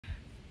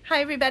Hi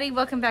everybody,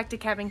 welcome back to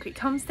Cabin Creek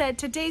Homestead.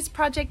 Today's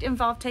project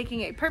involved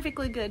taking a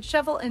perfectly good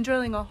shovel and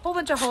drilling a whole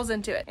bunch of holes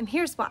into it. And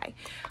here's why.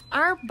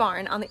 Our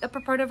barn, on the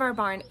upper part of our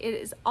barn, it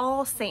is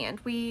all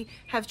sand. We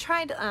have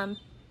tried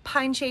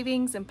pine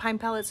shavings and pine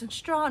pellets and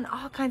straw and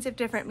all kinds of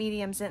different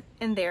mediums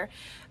in there.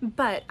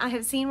 But I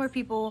have seen where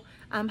people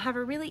have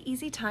a really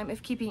easy time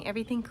of keeping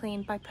everything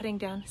clean by putting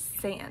down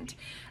sand.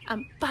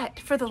 But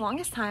for the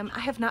longest time,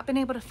 I have not been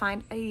able to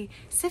find a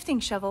sifting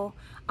shovel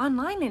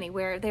online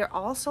anywhere. They're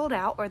all sold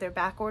out or they're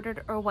back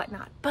ordered or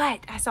whatnot.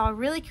 But I saw a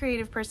really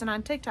creative person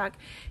on TikTok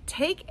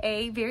take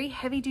a very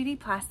heavy duty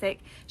plastic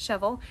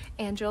shovel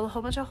and drill a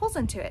whole bunch of holes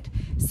into it.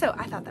 So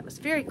I thought that was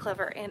very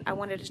clever and I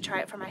wanted to try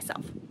it for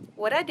myself.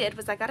 What I did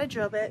was I got a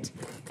drill bit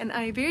and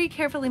I very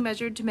carefully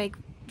measured to make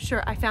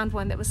sure I found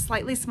one that was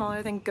slightly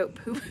smaller than goat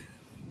poop.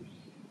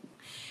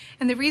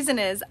 And the reason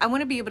is I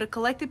want to be able to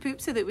collect the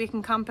poop so that we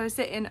can compost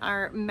it in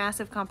our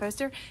massive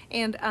composter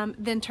and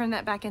then turn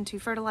that back into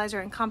fertilizer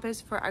and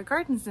compost for our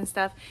gardens and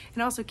stuff,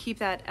 and also keep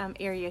that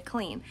area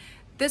clean.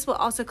 This will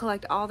also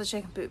collect all the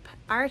chicken poop.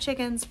 Our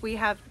chickens, we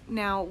have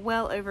now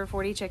well over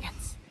 40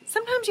 chickens.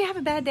 Sometimes you have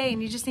a bad day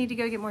and you just need to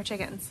go get more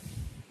chickens.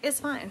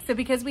 It's fine. So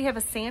because we have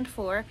a sand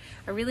floor,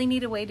 I really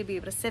need a way to be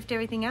able to sift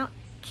everything out,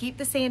 keep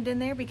the sand in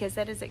there because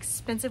that is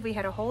expensive. We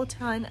had a whole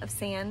ton of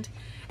sand,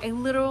 a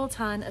literal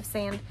ton of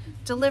sand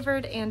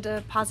delivered and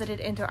deposited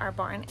into our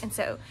barn. And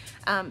so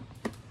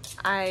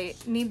I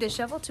need this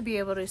shovel to be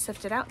able to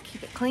sift it out,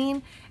 keep it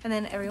clean. And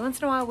then every once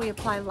in a while we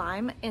apply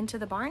lime into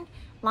the barn.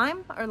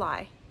 Lime or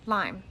lye?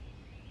 Lime.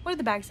 What did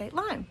the bag say?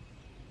 Lime.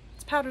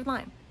 It's powdered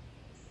lime.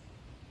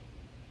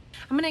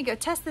 I'm gonna go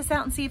test this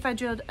out and see if I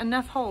drilled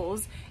enough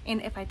holes.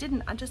 And if I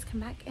didn't, I'll just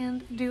come back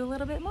and do a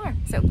little bit more.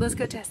 So let's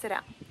go test it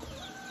out.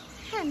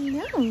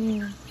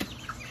 Hello.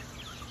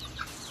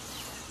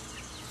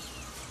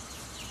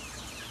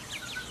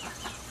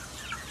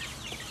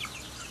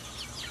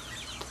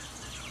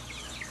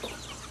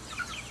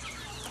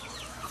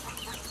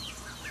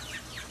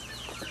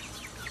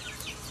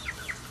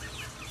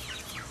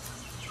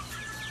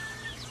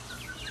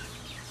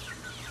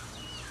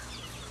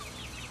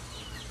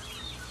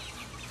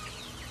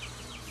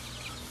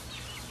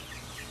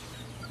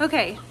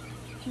 Okay,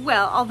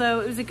 well, although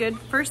it was a good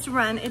first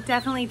run, it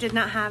definitely did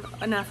not have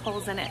enough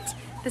holes in it.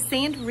 The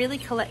sand really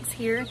collects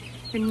here.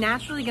 You're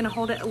naturally gonna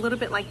hold it a little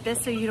bit like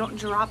this so you don't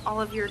drop all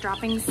of your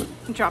droppings,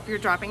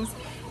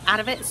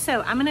 out of it.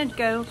 So I'm gonna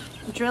go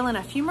drill in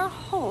a few more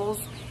holes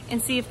and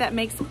see if that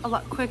makes a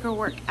lot quicker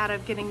work out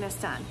of getting this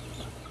done.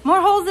 More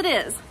holes it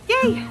is,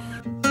 yay!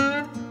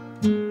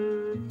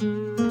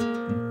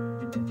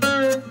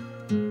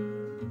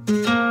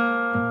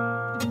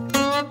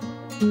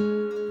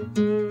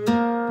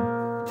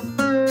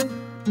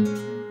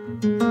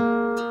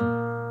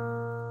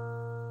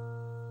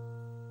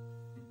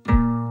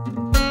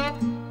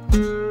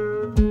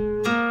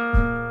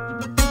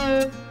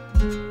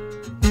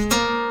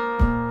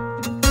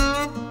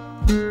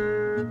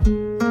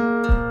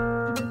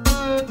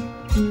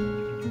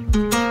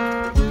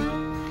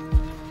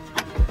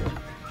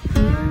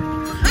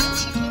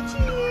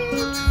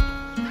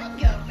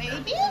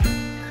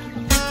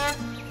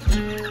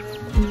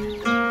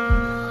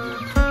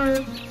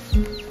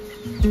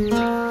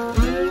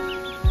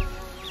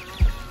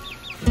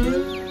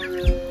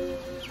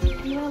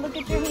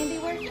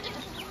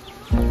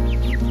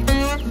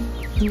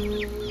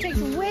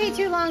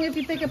 If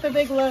you pick up a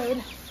big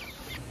load.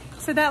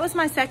 So that was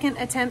my second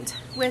attempt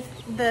with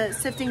the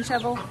sifting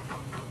shovel.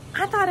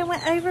 I thought I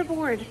went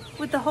overboard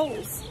with the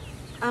holes.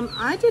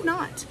 I did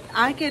not.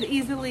 I could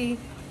easily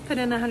put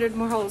in 100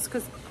 more holes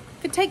because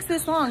if it takes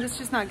this long, it's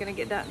just not gonna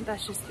get done.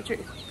 That's just the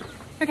truth.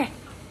 Okay,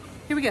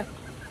 here we go.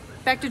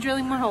 Back to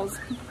drilling more holes.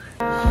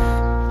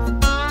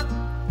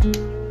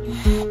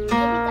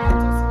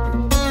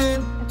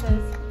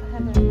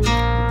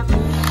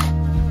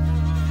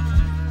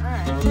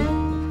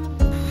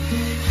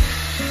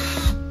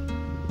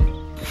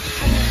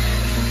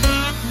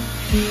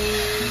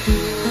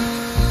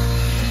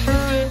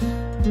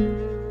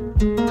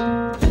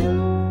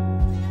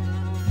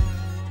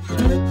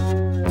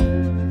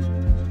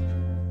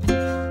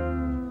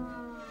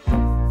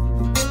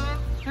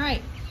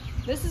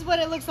 This is what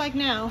it looks like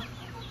now.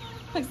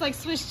 Looks like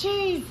Swiss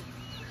cheese.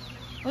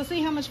 We'll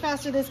see how much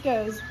faster this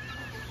goes.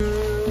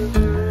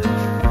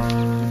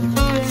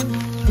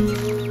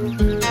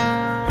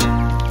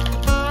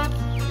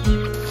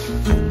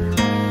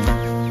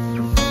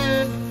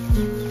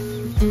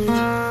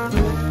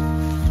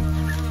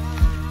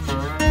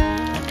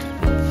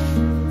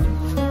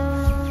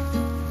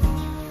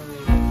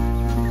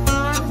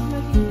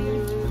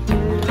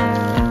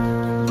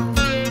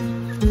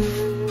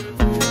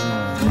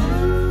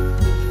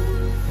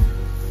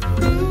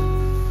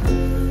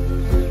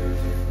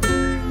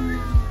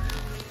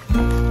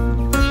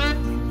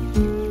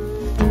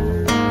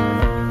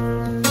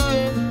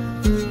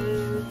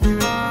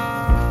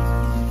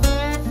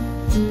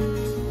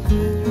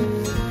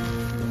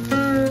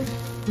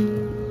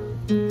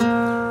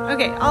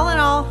 Okay, all in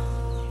all,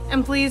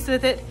 I'm pleased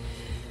with it.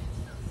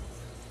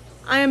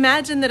 I am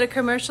imagine that a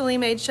commercially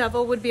made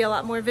shovel would be a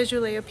lot more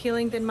visually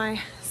appealing than my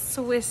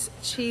Swiss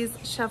cheese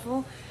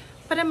shovel,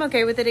 but I'm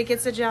okay with it. It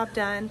gets the job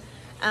done.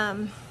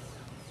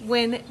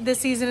 When the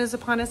season is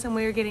upon us and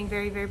we are getting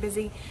very, very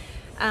busy.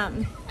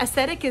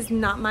 Aesthetic is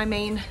not my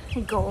main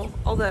goal,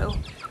 although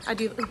I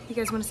do. You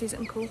guys want to see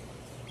something cool?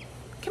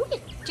 Come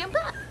here, jump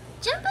up,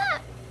 jump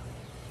up.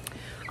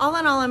 All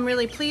in all, I'm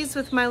really pleased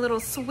with my little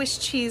Swiss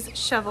cheese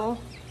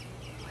shovel.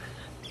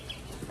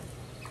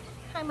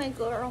 Hi, my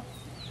girl.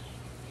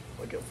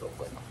 Would you feel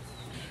good?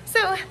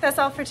 So that's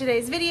all for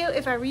today's video.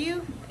 If I were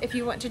you, if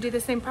you want to do the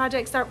same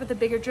project, start with a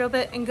bigger drill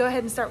bit and go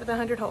ahead and start with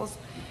 100 holes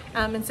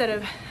instead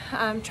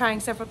of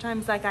trying several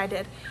times like I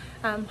did.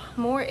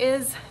 More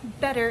is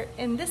better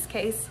in this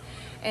case.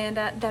 And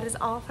that is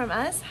all from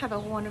us. Have a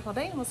wonderful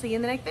day and we'll see you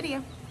in the next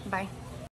video. Bye.